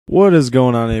What is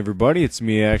going on, everybody? It's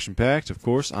me, Action Packed. Of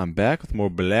course, I'm back with more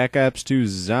Black Ops 2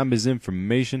 Zombies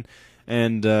information.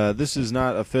 And this is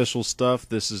not official stuff.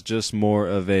 This is just more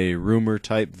of a rumor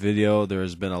type video. There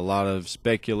has been a lot of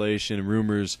speculation,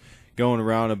 rumors going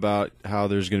around about how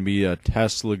there's going to be a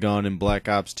Tesla gun in Black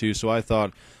Ops 2. So I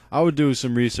thought I would do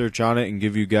some research on it and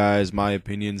give you guys my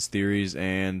opinions, theories,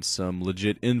 and some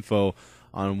legit info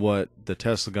on what the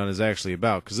Tesla gun is actually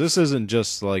about, because this isn't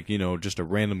just like, just a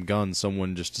random gun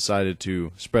someone just decided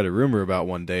to spread a rumor about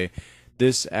one day.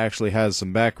 This actually has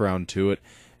some background to it,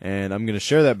 and I'm going to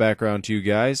share that background to you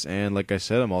guys. And like I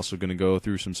said, I'm also going to go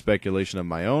through some speculation of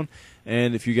my own,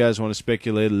 and if you guys want to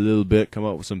speculate a little bit, come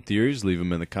up with some theories, leave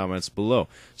them in the comments below.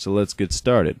 So let's get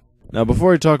started. Now,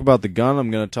 before I talk about the gun,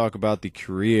 I'm going to talk about the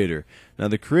creator. Now,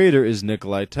 the creator is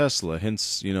Nikola Tesla,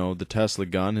 hence, the Tesla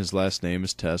gun. His last name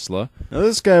is Tesla. Now,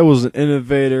 this guy was an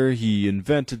innovator. He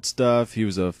invented stuff. He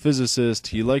was a physicist.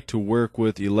 He liked to work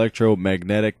with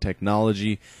electromagnetic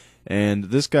technology, and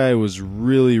this guy was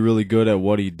really, really good at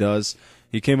what he does.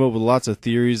 He came up with lots of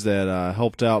theories that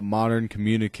helped out modern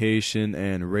communication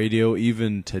and radio,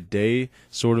 even today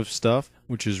sort of stuff,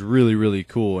 which is really, really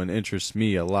cool and interests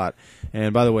me a lot.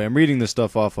 And by the way, I'm reading this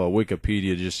stuff off of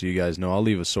Wikipedia, just so you guys know. I'll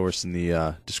leave a source in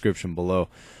the description below.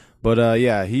 But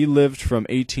yeah, he lived from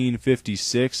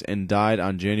 1856 and died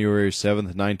on January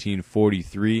 7th,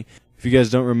 1943. If you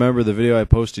guys don't remember the video I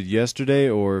posted yesterday,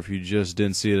 or if you just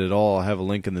didn't see it at all, I'll have a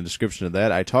link in the description of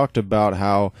that. I talked about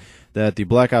how that the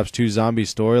Black Ops 2 zombie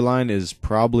storyline is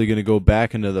probably going to go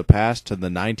back into the past to the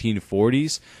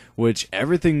 1940s, which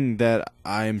everything that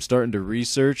I'm starting to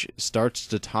research starts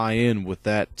to tie in with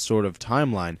that sort of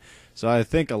timeline. So I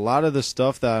think a lot of the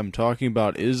stuff that I'm talking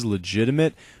about is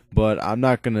legitimate, but I'm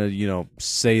not going to,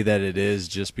 say that it is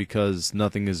just because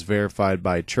nothing is verified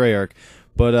by Treyarch.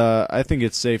 But I think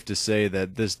it's safe to say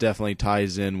that this definitely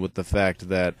ties in with the fact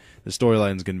that the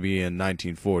storyline is going to be in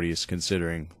 1940s,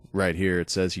 considering right here it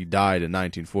says he died in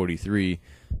 1943.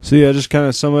 So yeah, just kind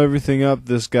of sum everything up.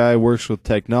 This guy works with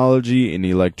technology and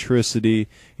electricity.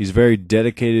 He's very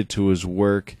dedicated to his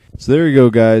work. So there you go,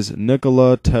 guys.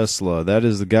 Nikola Tesla. That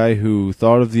is the guy who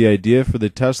thought of the idea for the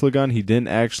Tesla gun. He didn't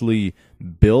actually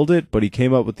build it, but he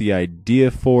came up with the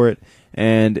idea for it.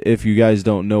 And if you guys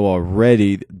don't know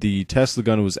already, the Tesla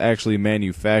gun was actually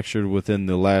manufactured within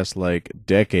the last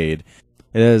decade.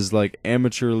 It has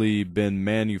amateurly been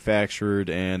manufactured,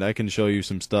 and I can show you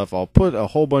some stuff. I'll put a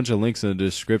whole bunch of links in the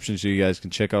description so you guys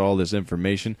can check out all this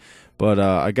information. But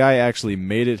a guy actually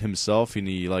made it himself, and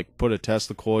he put a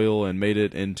Tesla coil and made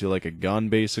it into a gun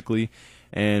basically.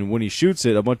 And when he shoots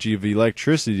it, a bunch of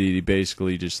electricity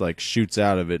basically just shoots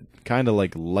out of it, kind of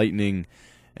like lightning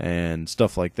and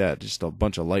stuff like that. Just a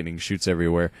bunch of lightning shoots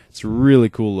everywhere. It's really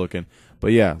cool looking.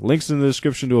 But yeah, links in the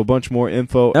description to a bunch more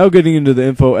info. Now getting into the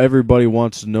info everybody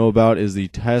wants to know about is the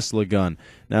Tesla gun.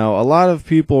 Now, a lot of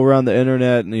people around the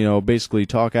internet, basically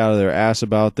talk out of their ass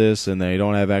about this, and they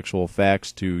don't have actual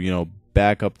facts to,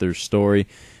 back up their story.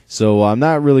 So I'm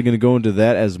not really going to go into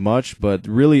that as much, but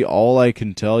really all I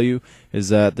can tell you is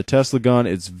that the Tesla gun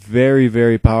is very,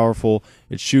 very powerful.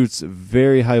 It shoots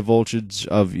very high voltage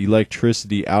of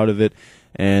electricity out of it,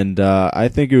 and I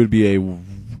think it would be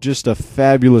just a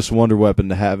fabulous wonder weapon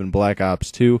to have in Black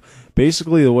Ops 2.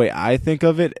 Basically, the way I think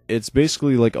of it, it's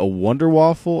basically like a Wonder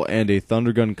Waffle and a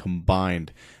Thunder Gun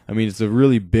combined. I mean, it's a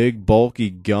really big,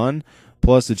 bulky gun,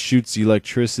 plus it shoots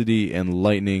electricity and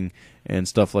lightning and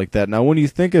stuff like that. Now, when you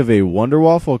think of a Wonder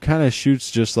Waffle, it kind of shoots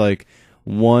just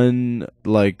one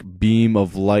beam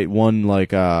of light,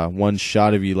 one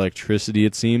shot of electricity,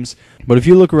 it seems. But if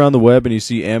you look around the web and you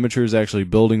see amateurs actually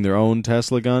building their own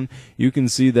Tesla gun, you can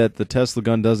see that the Tesla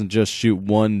gun doesn't just shoot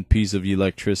one piece of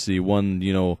electricity, one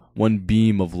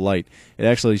beam of light. It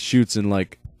actually shoots in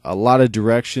a lot of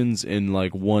directions in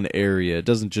one area. It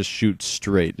doesn't just shoot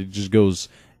straight. It just goes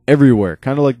everywhere,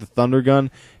 kind of like the Thunder Gun.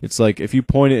 It's if you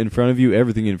point it in front of you,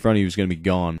 everything in front of you is going to be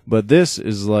gone. But this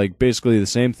is basically the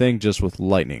same thing, just with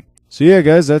lightning. So yeah,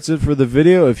 guys, that's it for the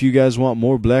video. If you guys want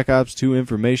more Black Ops 2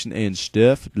 information and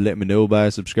stuff, let me know by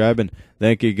subscribing.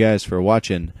 Thank you guys for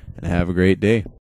watching, and have a great day.